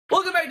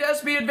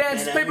recipe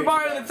advances Paper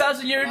Mario and the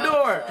 1,000-Year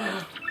Door.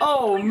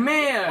 Oh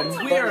man,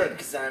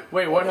 weird.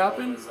 Wait, what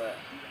happened?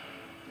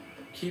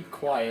 Keep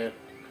quiet.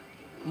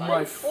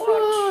 My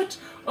foot.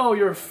 Oh,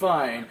 you're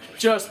fine.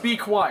 Just be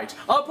quiet.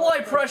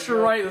 Apply pressure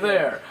right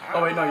there.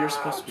 Oh wait, no, you're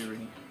supposed to be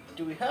reading.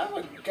 Do we have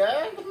a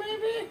gag,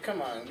 maybe?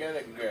 Come on, get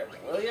a grip,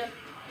 will ya?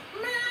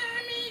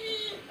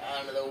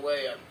 Out of the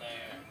way up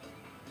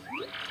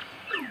there.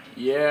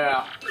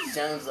 Yeah.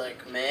 Sounds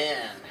like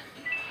man.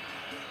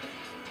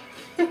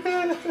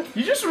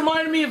 You just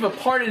reminded me of a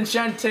part in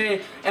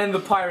Shantae and the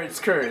Pirate's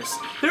Curse.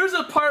 There's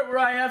a part where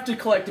I have to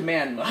collect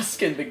man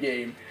musk in the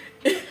game.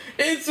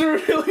 It's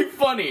really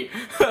funny.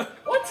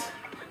 What?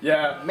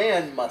 Yeah.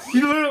 Man musk.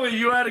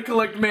 You had to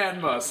collect man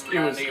musk.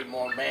 I need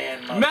more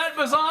man musk. Matt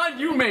Bazan,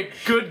 you make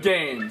good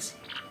games.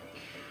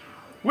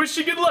 Wish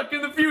you good luck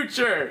in the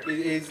future.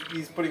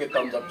 He's putting a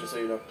thumbs up, just so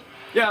you know.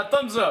 Yeah,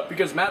 thumbs up,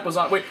 because Matt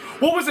Bazan. Wait,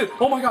 what was it?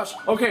 Oh my gosh.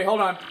 Okay, hold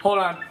on.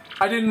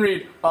 I didn't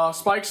read.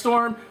 Spike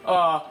Storm.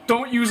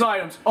 Don't use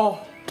items.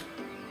 Oh,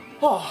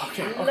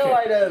 okay. No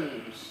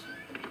items.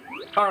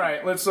 All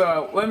right,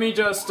 let me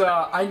just,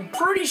 I'm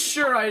pretty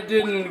sure I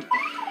didn't,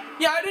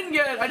 yeah,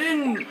 I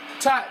didn't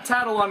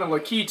tattle on a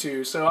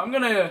Lakitu, so I'm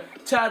gonna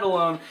tattle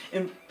on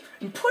and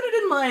put it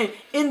in my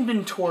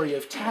inventory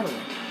of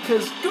tattling,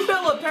 because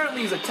Goombella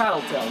apparently is a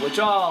tattletale, which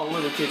all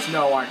little kids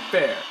know aren't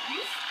fair.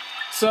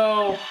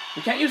 So,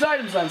 you can't use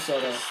items on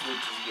Soda.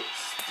 Snitches get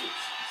stitches.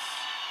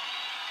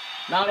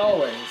 Not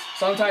always.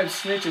 Sometimes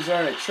snitches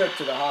are on a trip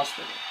to the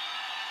hospital.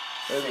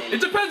 It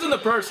depends on the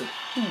person.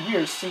 Ooh, we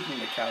are sinking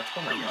the couch.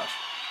 Oh my gosh.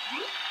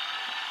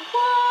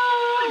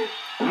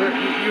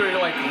 You're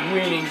like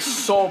leaning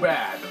so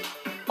bad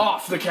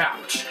off the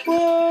couch.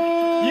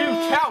 You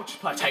couch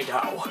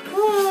potato.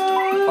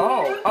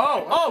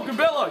 Oh,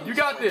 Goombella, you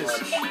got this.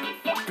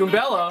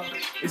 Goombella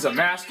is a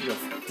master of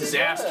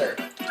disaster.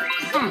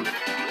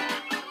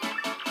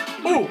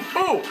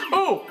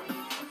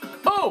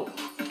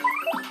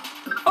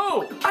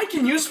 Oh, I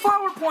can use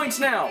flower points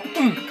now.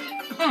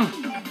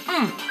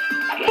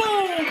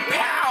 Boom!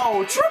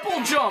 Pow!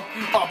 Triple jump!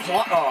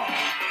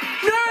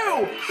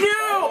 No!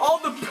 All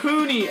the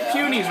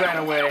punies ran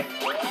away.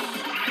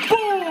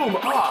 Boom!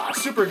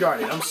 Super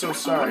guarded. I'm so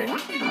sorry.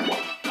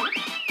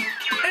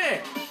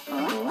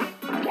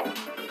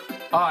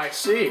 I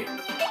see.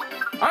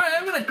 Alright,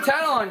 I'm gonna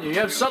tattle on you. You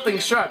have something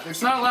sharp.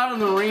 It's not allowed in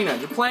the arena.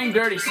 You're playing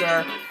dirty,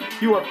 sir.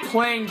 You are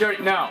playing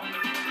dirty. No.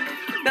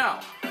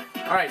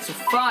 Alright, so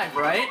 5,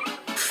 right?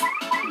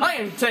 I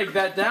can take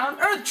that down.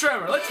 Earth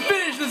Tremor, let's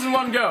finish this in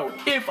one go,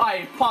 if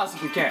I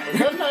possibly can.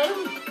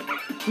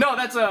 No,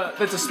 that's a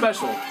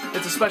special.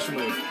 It's a special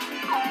move.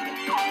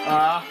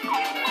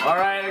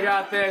 Alright, I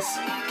got this.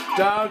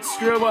 Don't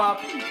screw up.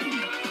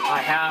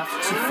 I have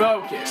to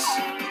focus.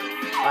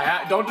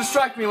 Don't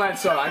distract me,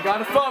 Lansoto. I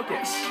gotta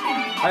focus.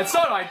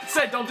 Lansoto, I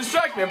said don't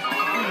distract me.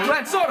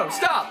 Lansoto,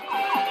 stop.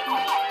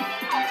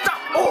 Stop.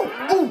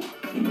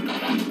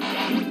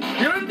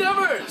 Your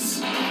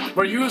endeavors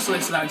were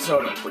useless,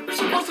 Lansoto. You're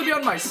supposed to be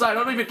on my side.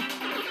 I don't even...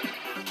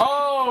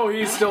 Oh,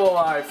 he's still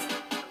alive.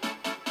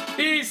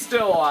 He's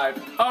still alive.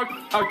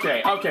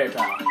 Okay,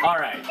 pal.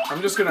 Alright.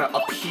 I'm just gonna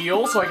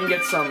appeal so I can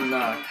get some,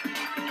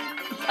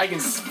 I can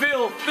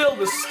fill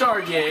the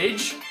star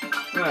gauge.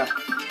 I'm gonna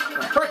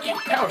hurt you.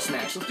 Power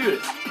smash. Let's do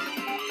this.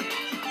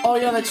 Oh,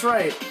 yeah, that's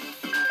right.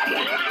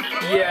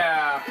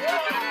 Yeah.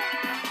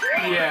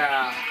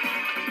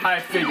 I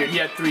figured he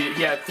had three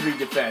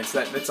defense.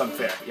 That's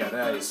unfair. Yeah,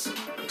 that is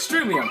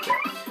extremely unfair.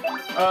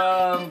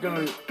 I'm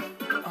gonna...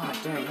 Oh,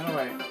 dang, how do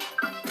I...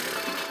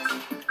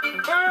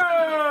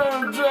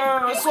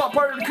 swap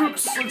part of the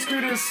coops. Let's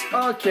do this.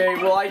 Okay,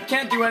 well, I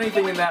can't do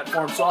anything in that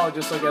form, so I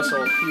guess I'll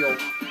appeal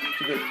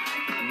to the...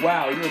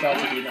 Wow, you're about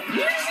to do that.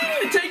 You just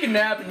need to take a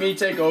nap and me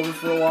take over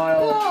for a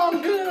while. Oh,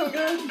 I'm good.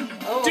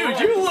 Dude,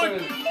 you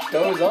look...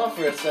 Doze off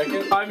for a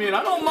second. I mean,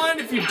 I don't mind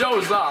if you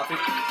doze off.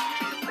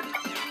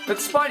 That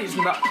Spidey's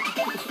not...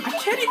 I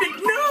can't even...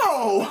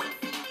 No!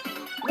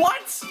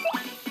 What?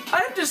 I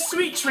have to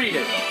sweet treat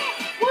it.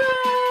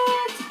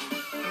 What?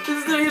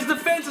 His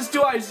defense is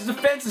 2 eyes. His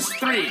defense is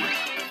 3.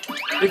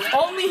 If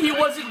only he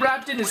wasn't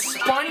wrapped in his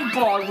spiny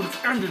ball, I would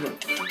have ended him.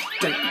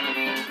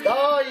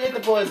 Oh, you hit the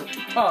poison.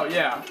 Oh,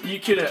 yeah. You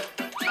could have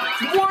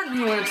warned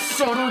me when it's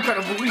so don't kind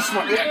of release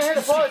my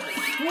ecstasy.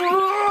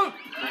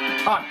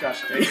 Oh,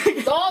 gosh dang.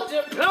 Told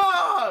you.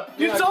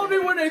 You told me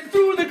when I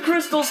threw the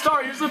crystal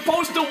star. You're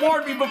supposed to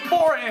warn me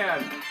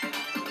beforehand.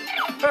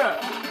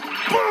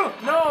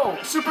 No,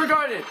 super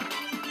guarded.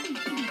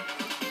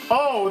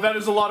 Oh, that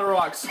is a lot of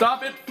rocks.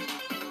 Stop it.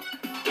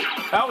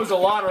 That was a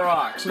lot of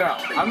rocks. No,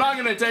 I'm not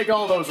gonna take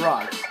all those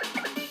rocks.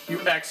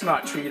 You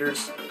X-Not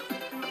treaters.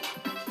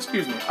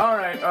 Excuse me.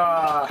 Alright,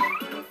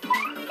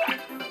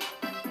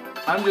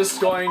 I'm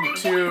just going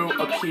to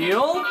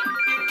appeal.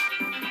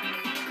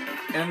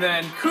 And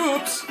then,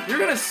 Koops, you're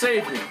gonna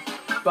save me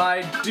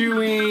by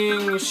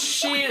doing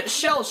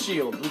Shell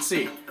Shield. Let's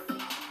see.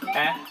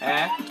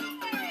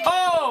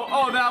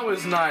 Oh, that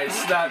was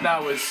nice.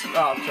 That was,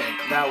 okay,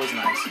 that was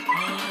nice.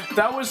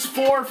 That was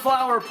 4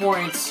 flower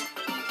points.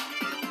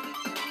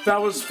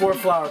 That was 4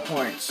 flower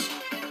points.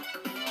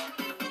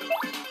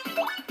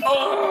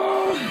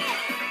 Oh,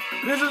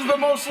 this is the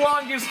most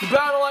longest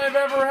battle I've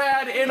ever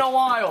had in a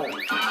while.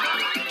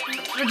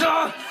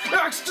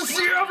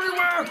 Ecstasy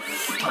everywhere!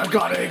 I've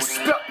gotta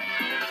expel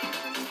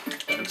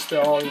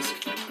all these.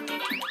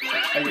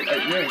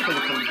 You're in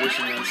critical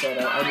condition, so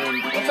I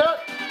mean, What's up?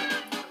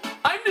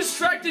 I'm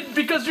distracted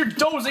because you're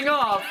dozing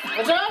off.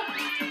 What's up?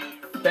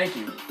 Thank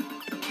you.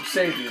 You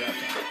saved me that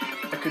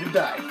time. I could have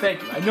died.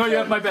 Thank you. I know you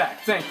have my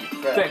back. Thank you.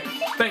 Friend. Thank you.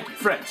 Thank you,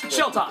 friends.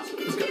 Shell toss.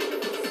 Let's go.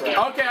 Friend.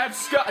 Okay, I've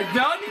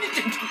no.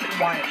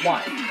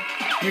 Why?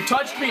 You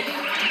touched me.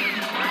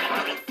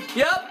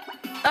 Yep.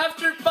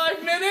 After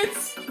 5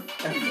 minutes.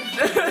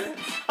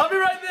 I'll be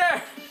right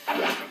there.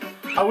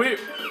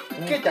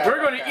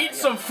 We're going to eat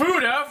some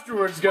food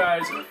afterwards,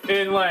 guys,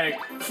 in like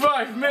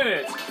 5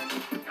 minutes.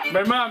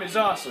 My mom is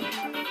awesome.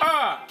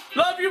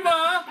 Love you,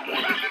 Ma.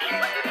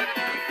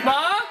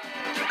 Ma?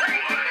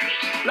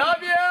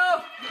 Love you.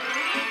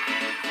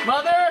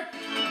 Mother?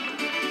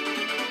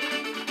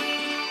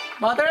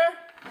 Mother?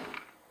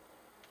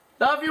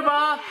 Love you,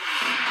 Ma.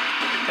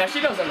 Yeah,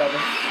 she knows I love her.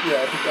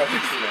 Yeah, I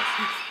think she does.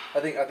 I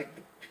think the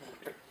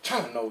people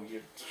trying to know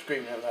you're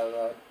screaming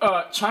out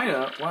loud.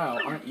 China? Wow,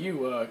 aren't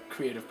you a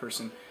creative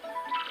person?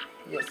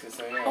 Yes,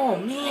 I am. Oh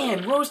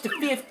man, rose to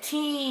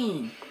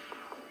 15.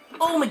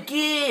 Oh my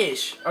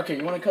gosh. Okay,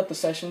 you want to cut the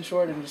session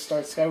short and just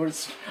start Skyward?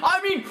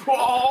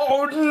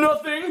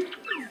 Nothing.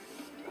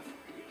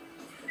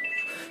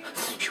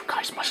 You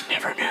guys must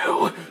never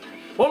know.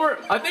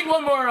 I think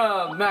one more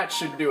match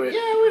should do it.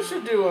 Yeah, we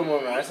should do one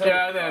more match.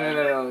 Yeah,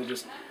 no,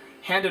 just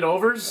hand it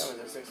overs.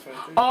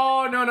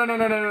 Oh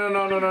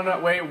no.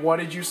 Wait, what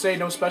did you say?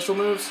 No special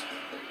moves?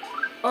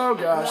 Oh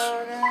gosh.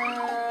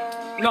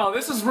 No,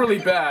 this is really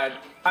bad.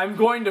 I'm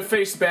going to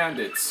face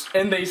bandits,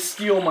 and they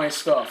steal my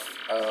stuff.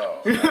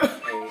 Oh, I hate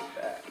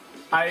that.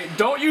 I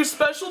don't use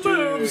special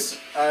moves.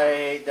 I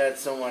hate that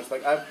so much.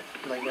 Like have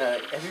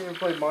you ever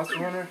played Monster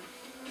Hunter?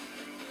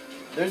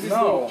 There's these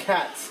little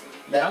cats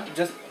that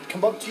just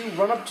come up to you,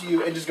 run up to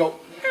you, and just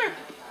go,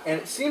 and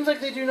it seems like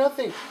they do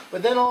nothing.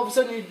 But then all of a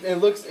sudden you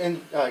look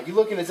and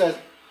it says,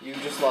 "You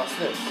just lost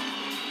this."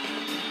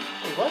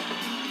 Wait, what?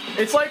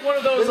 It's like one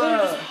of those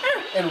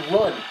and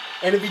run.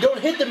 And if you don't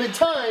hit them in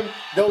time,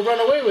 they'll run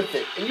away with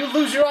it, and you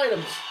lose your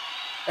items.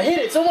 I hate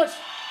it so much.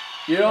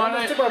 You know what?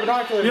 I took my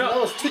binoculars. That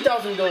was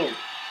 2,000 gold.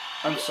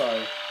 I'm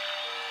sorry.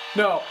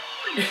 No.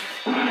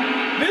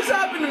 This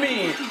happened to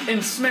me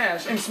in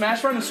Smash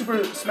Run and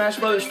Super Smash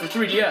Brothers for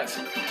 3DS.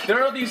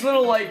 There are these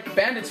little like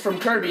bandits from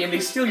Kirby, and they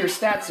steal your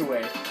stats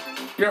away.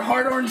 Your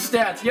hard-earned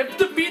stats. You have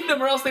to defeat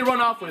them, or else they run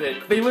off with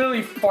it. They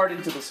literally fart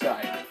into the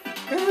sky.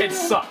 It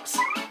sucks.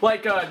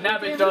 Like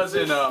Nabbit does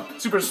in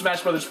Super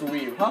Smash Brothers for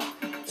Wii U, huh?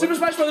 Super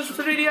Smash Brothers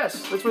for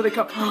 3DS. That's where they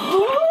come.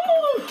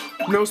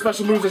 No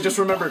special moves, I just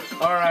remembered.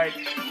 Alright,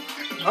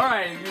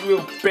 you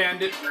little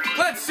bandit.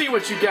 Let's see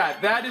what you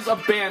got. That is a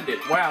bandit.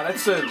 Wow,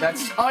 that's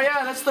oh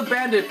yeah, that's the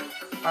bandit.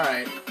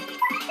 Alright.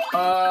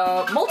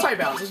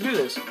 Multi-bounce, let's do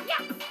this.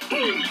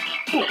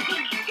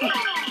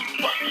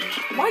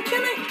 Why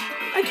can't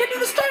I can't do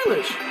the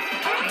stylish.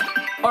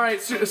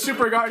 Alright,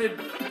 super guarded,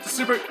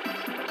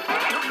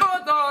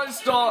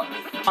 no,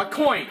 a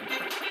coin.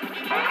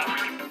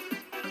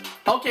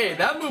 Okay,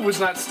 that move was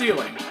not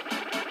stealing.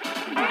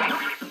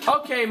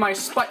 Okay, my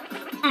spike.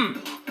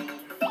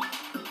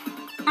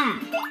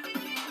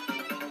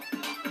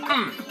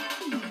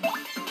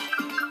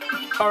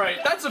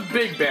 Alright, that's a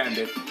big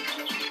bandit.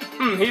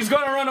 He's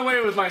gonna run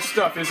away with my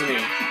stuff, isn't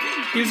he?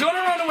 He's gonna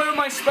run away with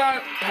my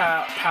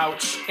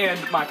pouch and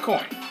my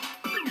coin.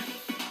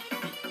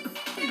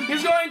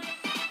 He's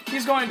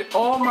going to,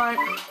 oh my,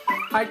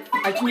 I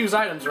can use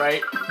items,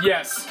 right?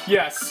 Yes.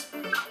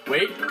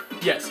 Wait,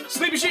 yes.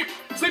 Sleepy sheep,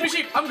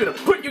 I'm gonna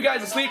put you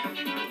guys to sleep.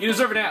 You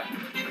deserve a nap.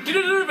 You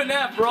deserve a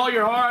nap for all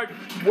your hard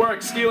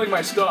work stealing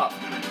my stuff.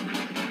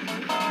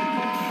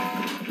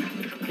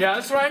 Yeah,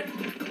 that's right.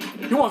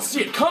 You won't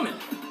see it coming.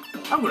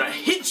 I'm gonna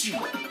hit you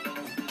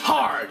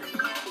hard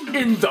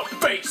in the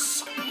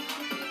face.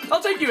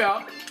 I'll take you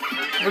out.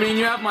 I mean,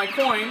 you have my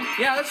coin.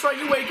 Yeah, that's right.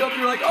 You wake up,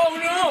 you're like, oh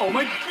no,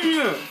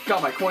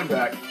 got my coin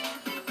back.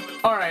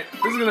 All right,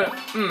 this is gonna.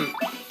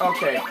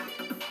 Okay.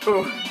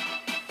 Ooh.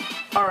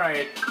 All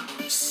right.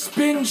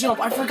 Spin jump.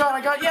 I forgot.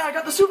 I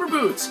got the super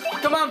boots.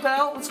 Come on,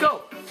 pal. Let's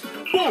go.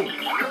 Boom.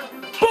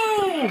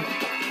 Boom.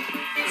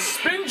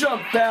 Spin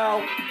jump,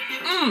 pal.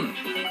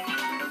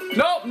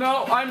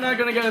 No, I'm not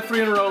gonna get a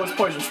 3 in a row as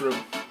poison shroom.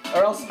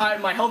 Or else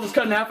my health is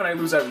cut in half and I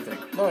lose everything.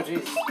 Oh,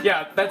 jeez.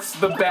 Yeah, that's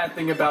the bad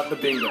thing about the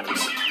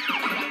bingos.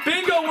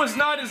 Bingo was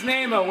not his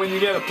name when you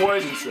get a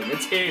poison shroom.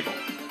 It's evil.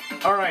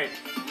 Alright,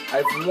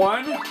 I've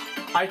won.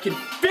 I can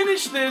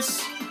finish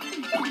this.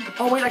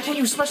 Oh wait, I can't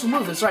use special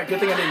move. That's right, good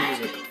thing I didn't use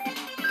it.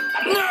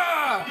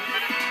 Nah!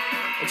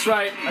 That's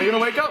right. Are you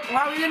gonna wake up?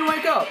 Wow, he didn't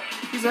wake up.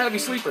 He's a heavy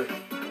sleeper.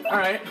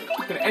 Alright,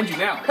 I'm gonna end you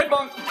now. Head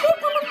bonk.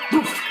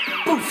 Poof,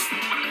 poof.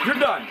 You're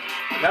done.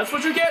 That's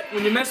what you get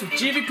when you mess with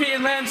GVP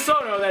and Land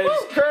Soto that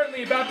is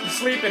currently about to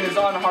sleep and is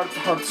on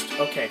Hearthstone.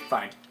 Okay,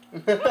 fine.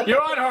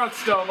 You're on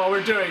Hearthstone while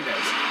we're doing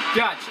this.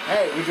 Gotcha.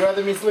 Hey, would you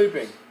rather me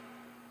sleeping?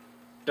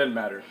 Doesn't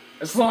matter.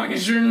 As long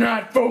as you're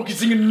not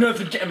focusing on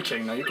nothing. I'm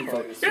kidding. No, you can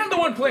focus. You're not the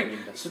one playing.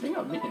 Slipping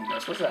up minion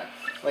dust. What's that?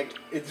 Like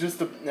it's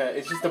just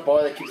a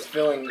bar that keeps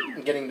filling,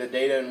 and getting the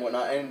data and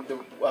whatnot, and the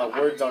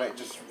words on it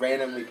just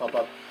randomly pop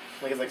up.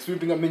 Like it's like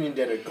swooping up minion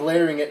data,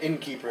 glaring at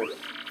innkeeper,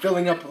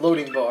 filling up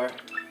loading bar.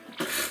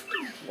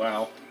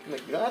 Wow.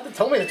 Like, you don't have to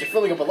tell me that you're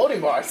filling up a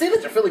loading bar. I see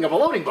that you're filling up a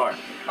loading bar.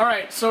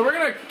 Alright, so we're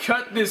gonna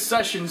cut this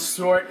session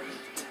short.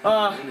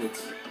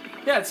 Minutes.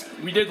 Yeah,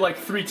 we did like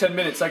 3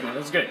 10-minute segments.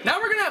 That's good. Now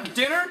we're gonna have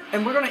dinner,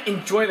 and we're gonna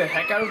enjoy the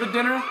heck out of the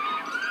dinner.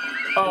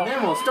 And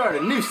then we'll start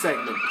a new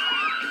segment.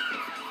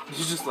 You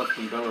just left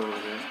them go over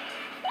there.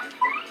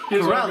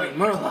 Corralling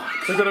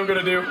Murlocs. Look what I'm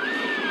gonna do.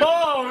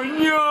 Oh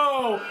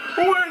no!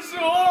 Where's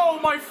all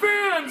my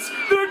fans?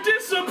 They're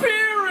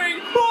disappearing!